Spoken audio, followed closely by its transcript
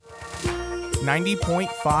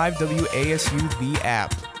90.5 WASU, the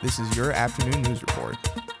app. This is your afternoon news report.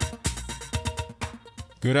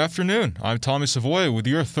 Good afternoon. I'm Tommy Savoya with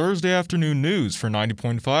your Thursday afternoon news for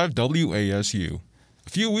 90.5 WASU. A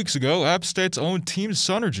few weeks ago, App State's own Team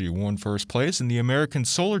Sunergy won first place in the American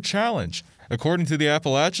Solar Challenge. According to the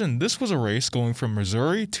Appalachian, this was a race going from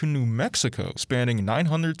Missouri to New Mexico, spanning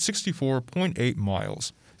 964.8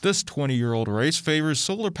 miles. This 20-year-old race favors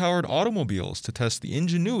solar-powered automobiles to test the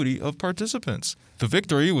ingenuity of participants. The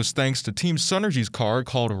victory was thanks to Team Sunergy's car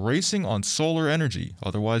called Racing on Solar Energy,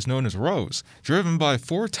 otherwise known as ROSE, driven by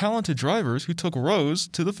 4 talented drivers who took ROSE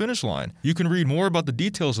to the finish line. You can read more about the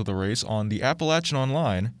details of the race on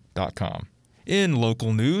theappalachianonline.com. In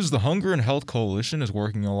local news, the Hunger and Health Coalition is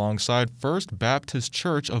working alongside First Baptist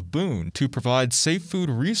Church of Boone to provide safe food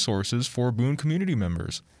resources for Boone community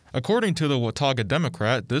members. According to the Watauga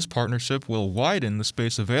Democrat, this partnership will widen the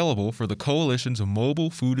space available for the coalition's mobile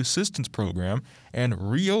food assistance program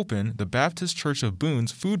and reopen the Baptist Church of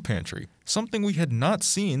Boone's food pantry, something we had not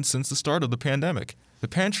seen since the start of the pandemic. The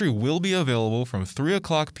pantry will be available from 3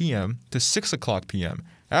 o'clock p.m. to 6 o'clock p.m.,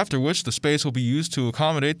 after which the space will be used to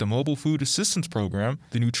accommodate the mobile food assistance program,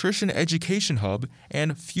 the nutrition education hub,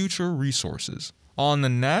 and future resources. On the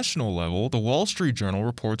national level, the Wall Street Journal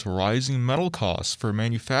reports rising metal costs for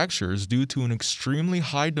manufacturers due to an extremely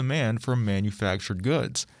high demand for manufactured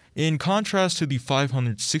goods. In contrast to the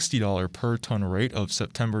 $560 per ton rate of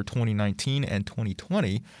September 2019 and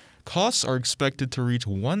 2020, costs are expected to reach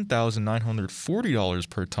 $1,940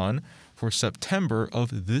 per ton for September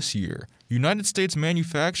of this year. United States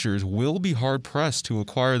manufacturers will be hard-pressed to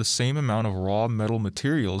acquire the same amount of raw metal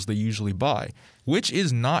materials they usually buy, which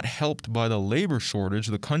is not helped by the labor shortage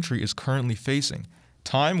the country is currently facing.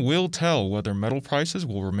 Time will tell whether metal prices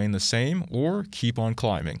will remain the same or keep on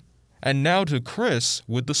climbing. And now to Chris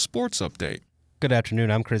with the sports update. Good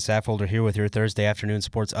afternoon, I'm Chris Affolter here with your Thursday afternoon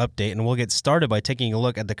sports update, and we'll get started by taking a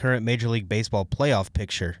look at the current Major League Baseball playoff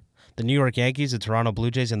picture. The New York Yankees, the Toronto Blue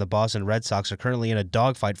Jays, and the Boston Red Sox are currently in a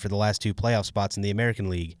dogfight for the last 2 playoff spots in the American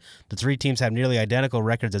League. The 3 teams have nearly identical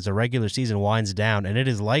records as the regular season winds down, and it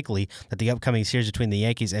is likely that the upcoming series between the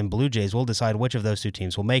Yankees and Blue Jays will decide which of those 2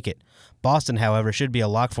 teams will make it. Boston, however, should be a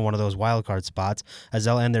lock for one of those wildcard spots, as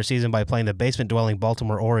they'll end their season by playing the basement-dwelling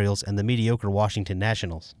Baltimore Orioles and the mediocre Washington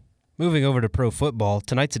Nationals. Moving over to pro football,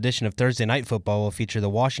 tonight's edition of Thursday Night Football will feature the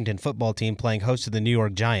Washington football team playing host to the New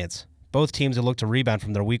York Giants. Both teams will look to rebound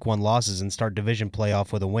from their Week 1 losses and start division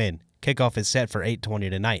playoff with a win. Kickoff is set for 8:20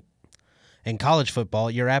 tonight. In college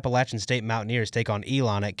football, your Appalachian State Mountaineers take on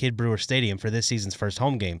Elon at Kidd Brewer Stadium for this season's first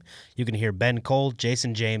home game. You can hear Ben Cole,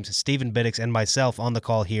 Jason James, Stephen Biddix, and myself on the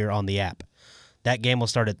call here on the app. That game will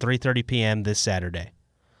start at 3:30 p.m. this Saturday.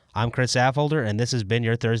 I'm Chris Affolter, and this has been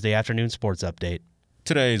your Thursday afternoon sports update.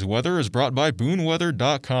 Today's weather is brought by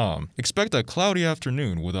BooneWeather.com. Expect a cloudy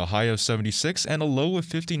afternoon with a high of 76 and a low of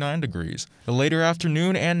 59 degrees. The later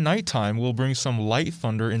afternoon and nighttime will bring some light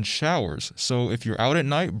thunder and showers, so if you're out at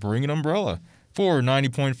night, bring an umbrella. For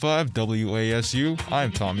 90.5 WASU,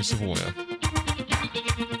 I'm Tommy Savoya.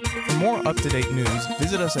 For more up-to-date news,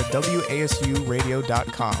 visit us at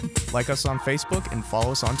WASUradio.com. Like us on Facebook and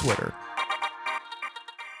follow us on Twitter.